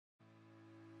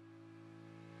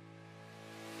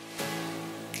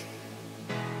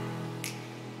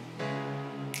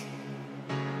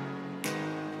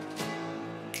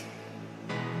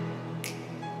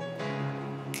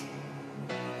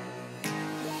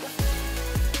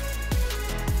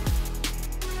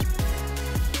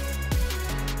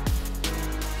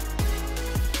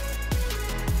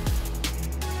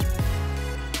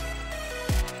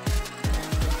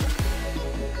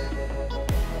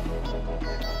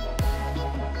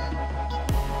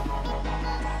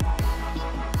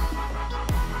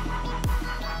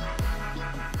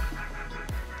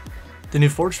The new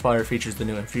Forged Fire features the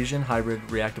new Infusion Hybrid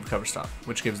Reactive coverstock,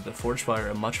 which gives the Forged Fire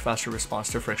a much faster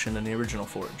response to friction than the original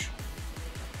Forge.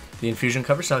 The Infusion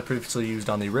coverstock previously used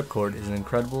on the RipCord is an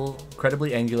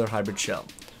incredibly angular hybrid shell.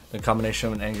 The combination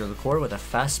of an angular core with a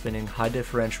fast-spinning,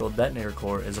 high-differential detonator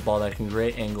core is a ball that can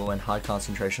create angle and high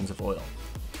concentrations of oil.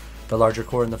 The larger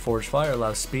core in the Forged Fire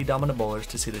allows speed-dominant bowlers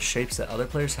to see the shapes that other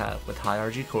players have with high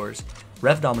RG cores.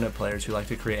 Rev-dominant players who like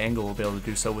to create angle will be able to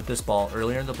do so with this ball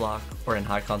earlier in the block or in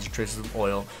high concentrations of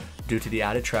oil due to the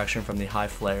added traction from the high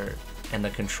flare and the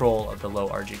control of the low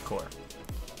RG core.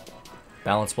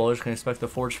 Balanced bowlers can expect the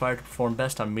Forged Fire to perform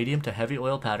best on medium to heavy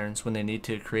oil patterns when they need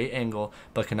to create angle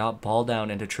but cannot ball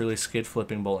down into truly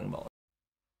skid-flipping bowling balls.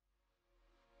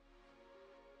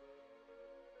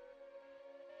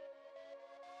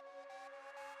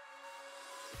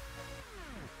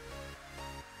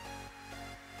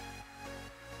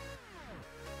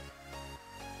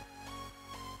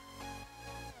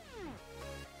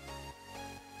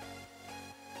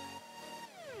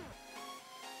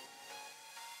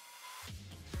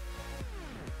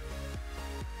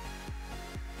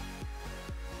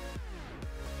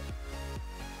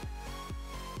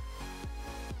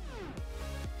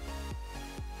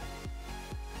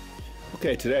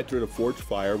 Okay, today I threw the Forged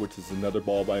Fire, which is another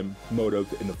ball by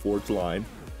Motiv in the Forged line.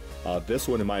 This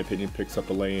one, in my opinion, picks up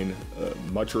the lane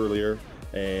much earlier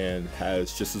and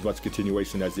has just as much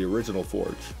continuation as the original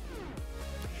Forge.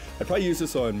 I'd probably use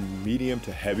this on medium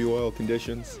to heavy oil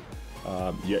conditions.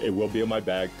 Yeah, it will be in my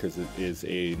bag because it is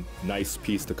a nice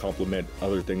piece to complement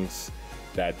other things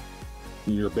that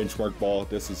your benchmark ball.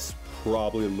 This is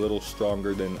probably a little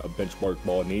stronger than a benchmark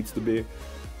ball needs to be.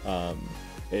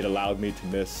 It allowed me to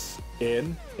miss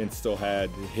in and still had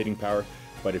hitting power,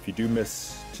 but if you do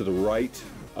miss to the right,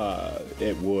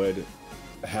 it would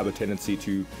have a tendency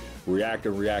to react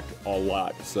a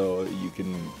lot, so you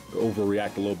can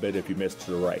overreact a little bit if you miss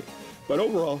to the right. But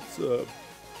overall, it's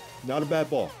not a bad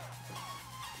ball.